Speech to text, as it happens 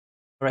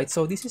Alright,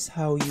 so this is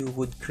how you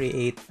would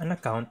create an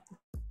account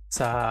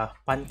sa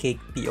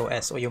Pancake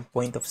POS o yung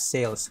point of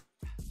sales.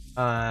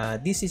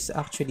 This is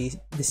actually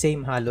the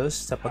same halos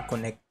sa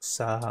pag-connect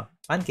sa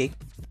Pancake.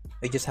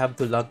 You just have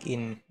to log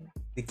in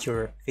with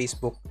your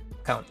Facebook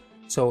account.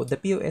 So the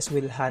POS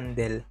will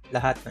handle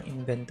lahat ng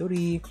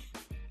inventory,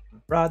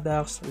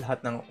 products,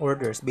 lahat ng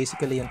orders.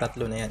 Basically yung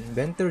tatlo na yan.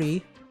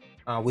 Inventory,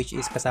 which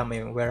is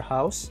kasama yung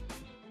warehouse,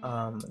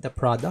 the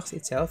products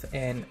itself,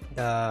 and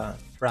the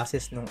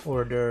process ng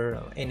order,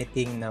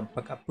 anything na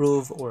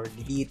pag-approve or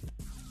delete,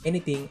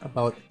 anything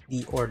about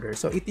the order.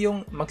 So ito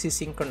yung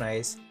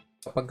magsisynchronize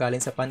kapag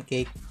galing sa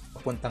Pancake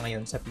papunta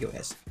ngayon sa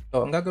POS.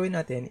 So ang gagawin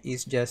natin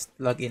is just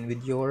log in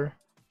with your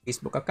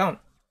Facebook account.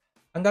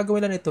 Ang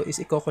gagawin lang nito is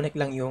i-connect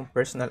lang yung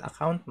personal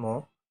account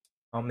mo.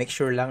 Make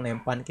sure lang na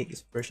yung Pancake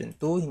is version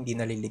 2, hindi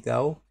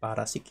naliligaw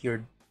para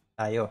secured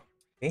tayo.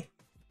 Okay?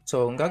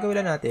 So, ang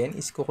gagawin lang natin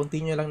is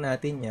continue lang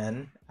natin yan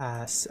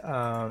as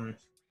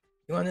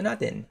yung ano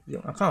natin,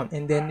 yung account.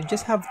 And then, you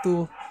just have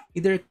to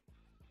either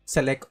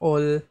select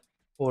all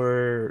or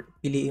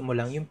piliin mo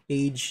lang yung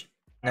page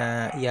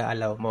na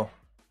i-allow mo.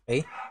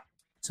 Okay?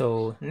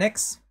 So,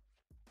 next.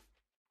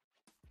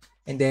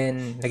 And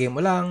then, lagay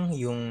mo lang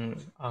yung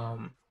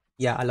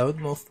i-allowed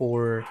mo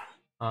for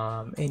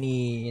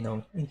any,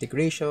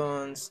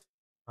 integrations,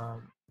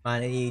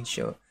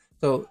 manage.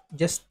 So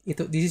just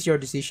this is your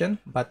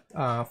decision, but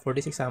for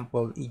this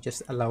example, you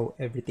just allow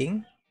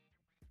everything,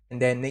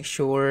 and then make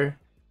sure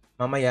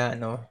mamaya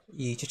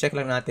i-check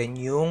lang natin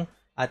yung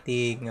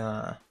ating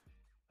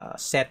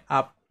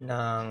setup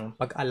ng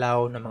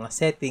pag-allow ng mga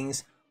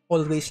settings.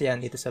 Always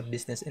yan dito sa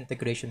business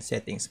integration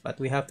settings, but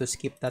we have to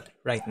skip that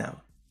right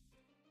now.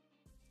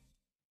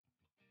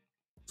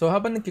 So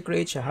habang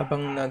nag-create siya,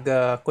 habang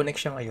nag-connect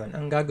siya ngayon,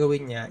 ang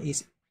gagawin niya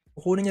is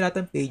kukunin niya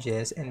lahat ng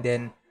pages and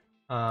then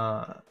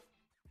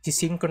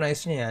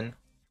synchronize niya yan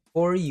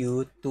for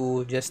you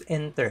to just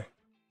enter.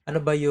 Ano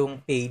ba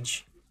yung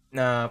page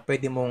na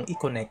pwede mong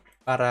i-connect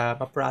para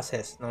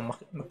ma-process,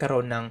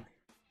 magkaroon ng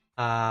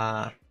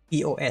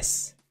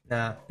POS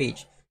na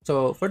page.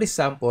 So, for this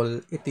sample,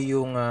 ito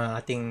yung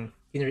ating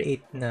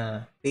generate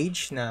na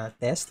page na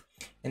test,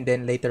 and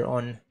then later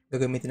on,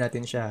 gagamitin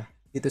natin siya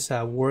dito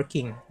sa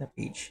working na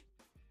page.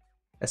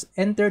 As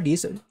enter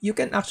this, you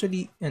can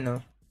actually,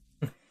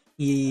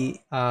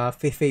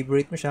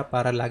 i-favorite mo siya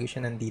para lagi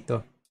siya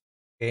nandito.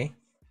 Okay?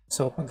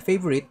 So, pag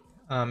favorite,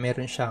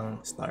 meron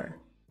siyang star.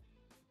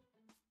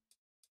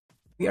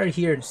 We are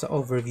here sa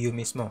overview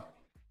mismo.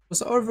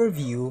 So, sa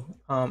overview,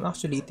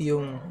 actually, ito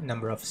yung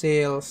number of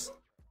sales.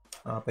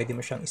 Pwede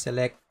mo siyang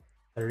i-select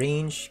sa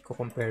range,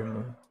 kukompare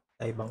mo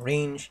sa ibang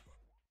range.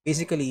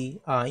 Basically,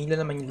 yun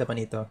lang naman yung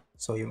laman nito.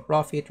 So, yung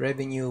profit,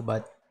 revenue,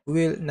 but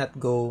we will not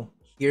go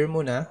here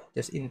muna.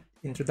 Just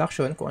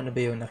introduction kung ano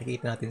ba yung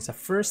nakikita natin sa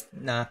first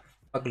na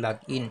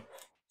pag-login.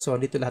 So,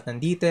 dito lahat ng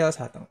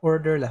details, lahat ng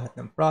order, lahat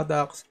ng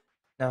products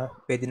na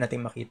pwede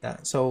nating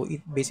makita. So,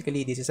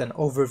 basically, this is an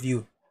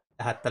overview.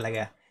 Lahat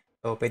talaga.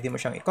 So, pwede mo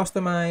siyang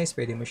i-customize,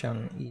 pwede mo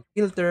siyang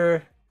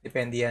i-filter,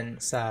 depende yan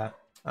sa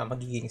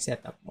magiging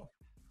setup mo.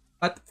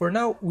 But for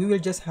now, we will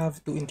just have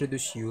to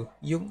introduce you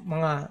yung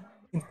mga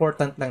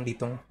important lang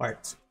ditong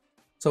parts.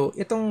 So,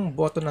 itong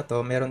button na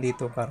to, meron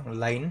dito parang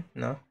line,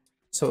 no?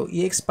 So,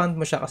 i-expand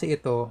mo siya kasi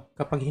ito,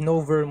 kapag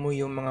hinover mo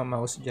yung mga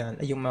mouse dyan,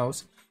 ay yung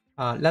mouse,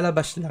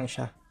 lalabas lang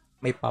siya.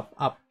 May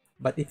pop-up.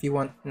 But if you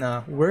want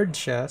na word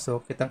siya,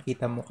 so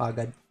kitang-kita mo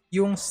kagad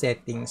yung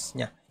settings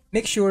niya.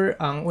 Make sure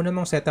ang una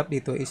mong setup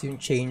dito is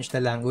yung change the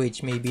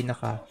language. Maybe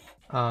naka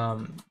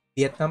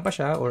Vietnam pa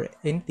siya or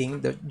anything.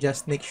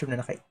 Just make sure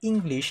na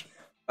naka-English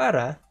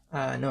para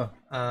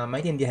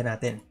maintindihan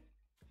natin.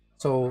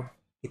 So,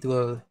 it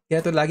will,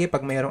 ganito lagi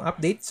pag mayroong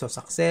update. So,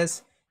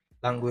 success,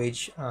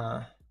 language,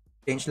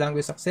 change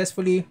language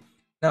successfully.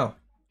 Now,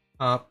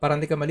 para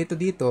hindi ka malito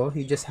dito,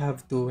 you just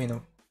have to,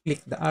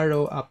 click the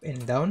arrow up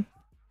and down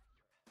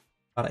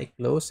para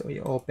i-close o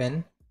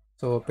i-open.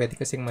 So, pwede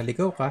kasing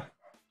maligaw ka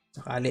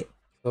sakali.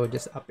 So,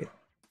 just up it.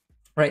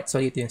 Right,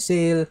 so dito yung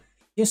sale.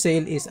 Yung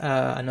sale is,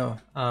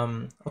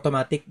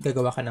 automatic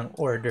gagawa ka ng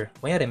order.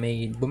 Kunyari,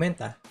 may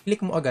bumenta. Click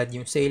mo agad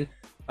yung sale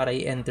para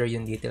i-enter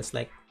yung details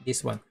like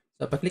this one.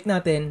 So, pag-click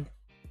natin,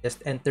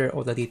 just enter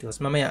all the details.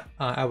 Mamaya,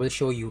 I will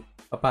show you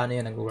paano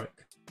yan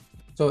nag-work.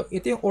 So,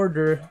 ito yung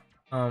order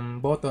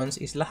buttons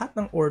is lahat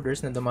ng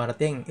orders na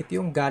dumarating. Ito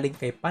yung galing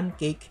kay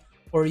Pancake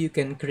or you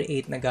can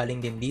create na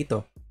galing din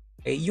dito.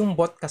 Okay, yung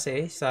bot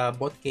kasi sa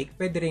Botcake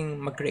pwede ring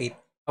mag-create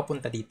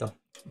papunta dito.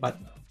 But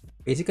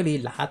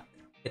basically lahat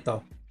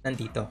ito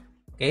nandito.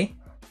 Okay?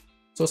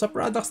 So sa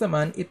products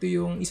naman, ito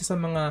yung isa sa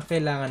mga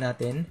kailangan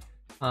natin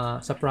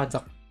sa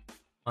product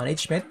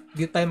management.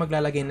 Dito tayo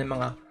maglalagay ng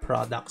mga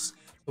products.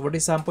 So for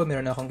example,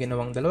 meron akong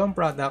ginawang 2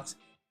 products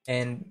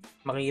and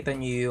makikita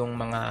nyo yung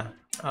mga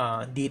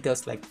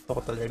details like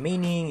total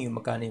remaining, yung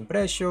magkano yung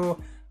presyo,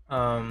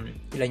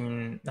 ilan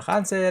yung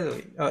na-cancel,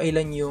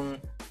 ilan yung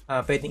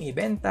pwedeng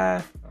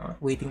ibenta,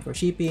 waiting for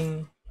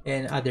shipping,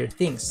 and other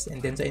things. And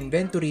then sa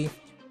inventory,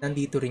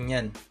 nandito rin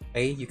yan.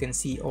 Okay? You can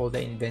see all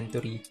the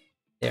inventory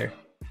there.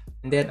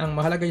 And then, ang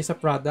mahalaga sa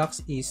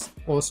products is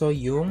also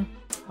yung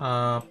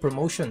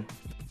promotion.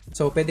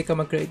 So, pwede ka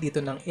mag-create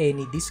dito ng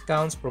any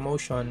discounts,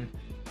 promotion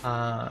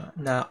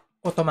na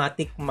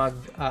automatic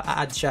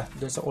mag-add siya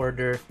dun sa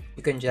order.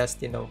 You can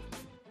just,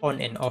 on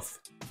and off.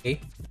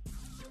 Okay?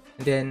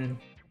 And then,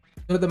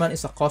 sunod naman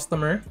is a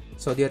customer.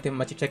 So, dito natin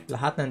ma-check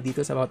lahat ng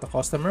details about the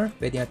customer.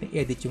 Pwede natin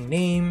edit yung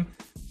name.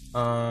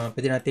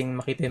 Pwede natin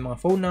makita yung mga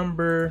phone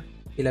number.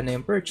 Ilan na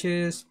yung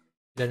purchase.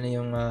 Ilan na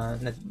yung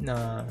na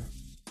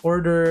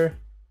order.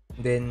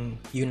 Then,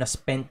 yung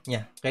na-spent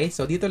niya. Okay?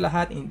 So, dito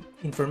lahat,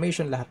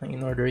 information, lahat ng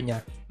in-order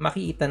niya.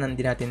 Makikita din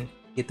natin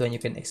dito. And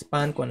you can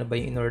expand kung ano ba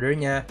yung in-order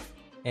niya.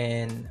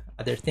 And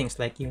other things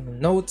like yung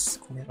notes,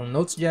 kung mayroong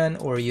notes dyan,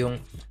 or yung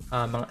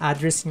mga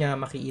address niya,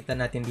 makikita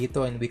natin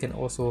dito, and we can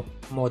also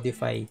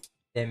modify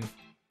them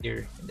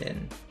here. And then,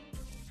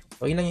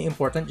 so yun lang yung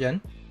important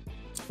dyan.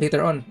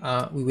 Later on,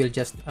 we will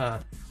just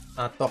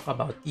talk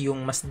about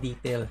yung mas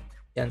detail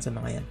yan sa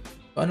mga yan.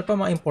 So ano pa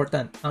mga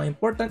important? Ang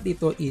important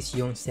dito is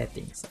yung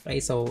settings. Okay,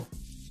 so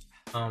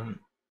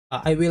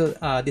I will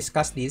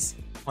discuss this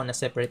on a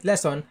separate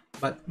lesson,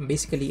 but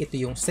basically ito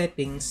yung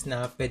settings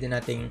na pwede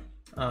nating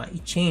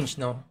i-change,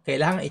 no?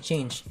 Kailangan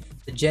i-change.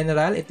 Sa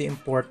general, ito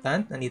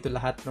important. Nandito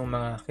lahat ng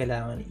mga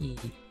kailangan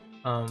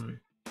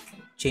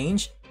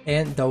i-change.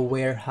 And the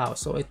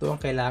warehouse. So, ito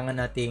ang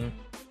kailangan nating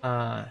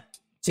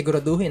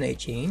siguraduhin na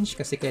i-change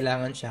kasi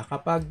kailangan siya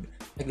kapag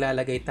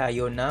naglalagay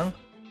tayo ng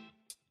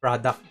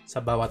product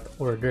sa bawat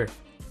order.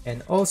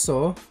 And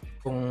also,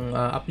 kung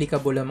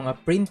applicable ang mga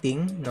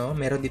printing, no?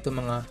 Meron dito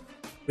mga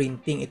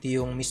printing. Ito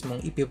yung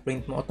mismong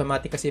ipiprint mo.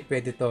 Automatic kasi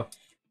pwede to.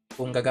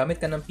 Kung gagamit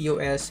ka ng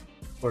POS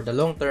for the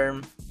long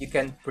term, you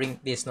can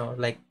print this, no?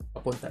 Like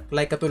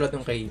katulad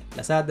nung kay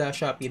Lazada,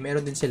 Shopee,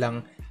 meron din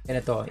silang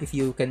ganito. If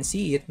you can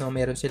see it, no,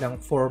 meron silang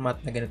format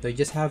na ganito. You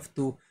just have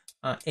to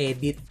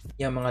edit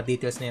yung mga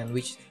details na yan,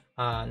 which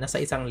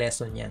nasa isang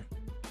lesson yan.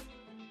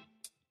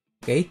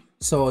 Okay?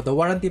 So, the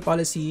warranty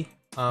policy,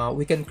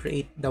 we can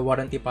create the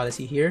warranty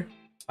policy here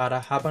para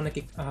habang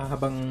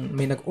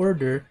may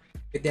nag-order,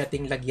 pwede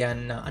nating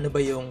lagyan na ano ba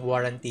yung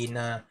warranty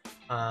na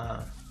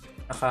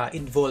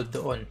naka-involved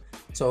doon.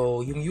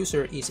 So, yung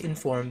user is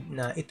informed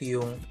na ito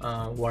yung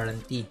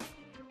warranty.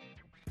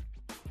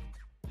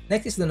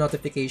 Next is the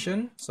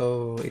notification.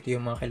 So, ito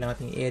yung mga kailangan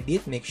nating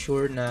i-edit. Make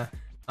sure na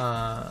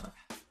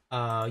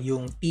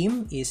yung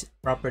team is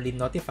properly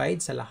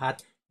notified sa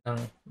lahat ng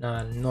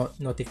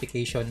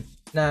notification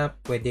na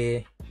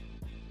pwede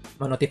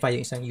ma-notify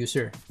yung isang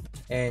user.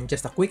 And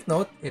just a quick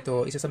note,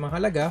 ito isa sa mga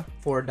halaga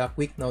for the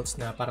quick notes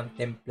na parang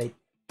template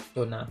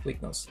ito na quick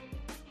notes.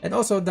 And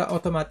also the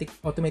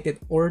automated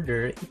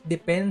order, it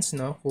depends,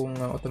 no, kung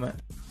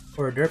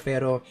order,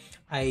 pero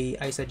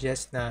I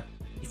suggest na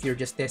if you're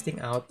just testing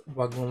out,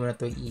 wag mo muna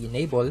to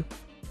i-enable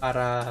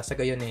para sa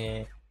gayon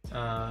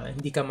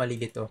hindi ka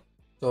malilito.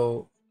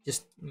 So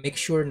just make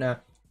sure na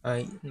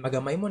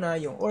magamay mo na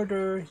yung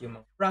order,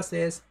 yung mga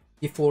process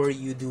before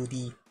you do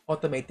the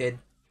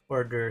automated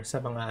order sa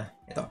mga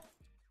ito.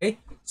 Okay?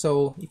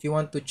 So if you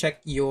want to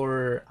check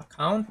your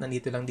account,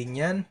 nandito lang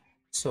din yan.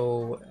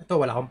 So, ito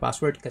wala akong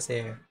password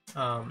kasi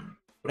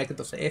connected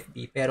to sa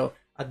FB, pero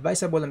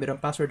advisable na mayroong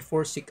password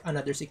for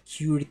another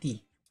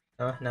security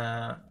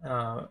na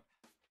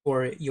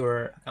for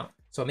your account.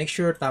 So, make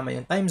sure tama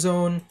yung time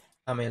zone,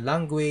 tama yung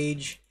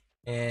language,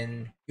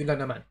 and yun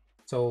lang naman.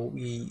 So,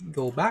 we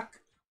go back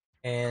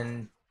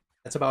and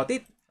that's about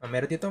it.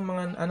 Meron dito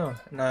mga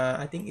na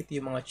I think ito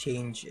yung mga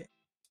change.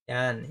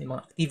 Yan, yung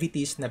mga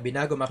activities na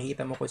binago,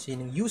 makikita mo kung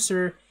sinong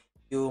user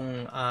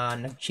yung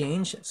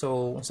nag-change.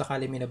 So, kung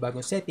sakali may na bagong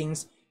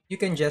settings, you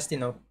can just,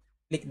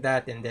 click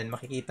that and then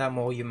makikita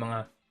mo yung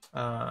mga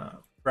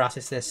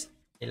processes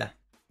nila.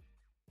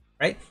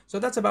 Right? So,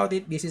 that's about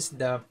it. This is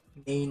the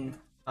main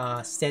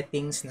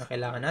settings na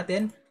kailangan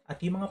natin at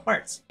yung mga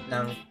parts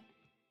ng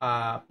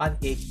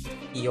Pancake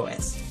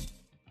POS.